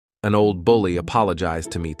An old bully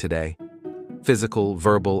apologized to me today. Physical,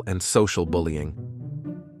 verbal, and social bullying.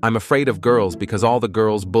 I'm afraid of girls because all the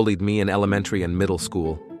girls bullied me in elementary and middle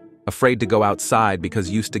school. Afraid to go outside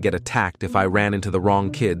because used to get attacked if I ran into the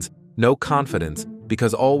wrong kids. No confidence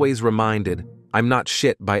because always reminded I'm not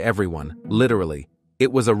shit by everyone, literally.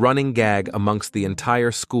 It was a running gag amongst the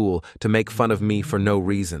entire school to make fun of me for no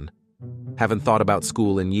reason. Haven't thought about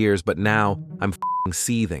school in years, but now I'm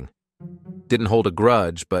seething. Didn't hold a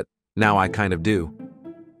grudge, but now I kind of do.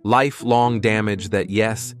 Lifelong damage that,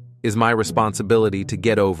 yes, is my responsibility to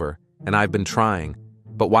get over, and I've been trying.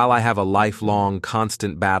 But while I have a lifelong,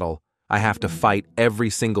 constant battle, I have to fight every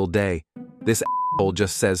single day. This asshole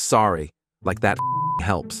just says sorry, like that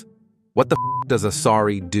helps. What the does a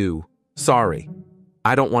sorry do? Sorry.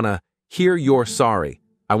 I don't want to hear you're sorry.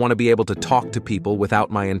 I want to be able to talk to people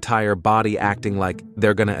without my entire body acting like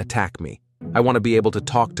they're gonna attack me. I want to be able to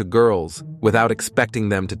talk to girls without expecting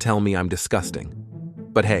them to tell me I'm disgusting.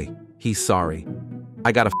 But hey, he's sorry.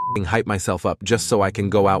 I gotta hype myself up just so I can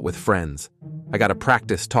go out with friends. I gotta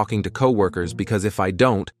practice talking to coworkers because if I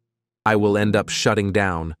don't, I will end up shutting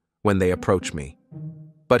down when they approach me.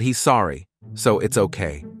 But he's sorry, so it's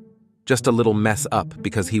okay. Just a little mess up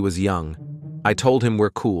because he was young. I told him we're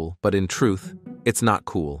cool, but in truth, it's not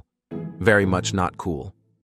cool. Very much not cool.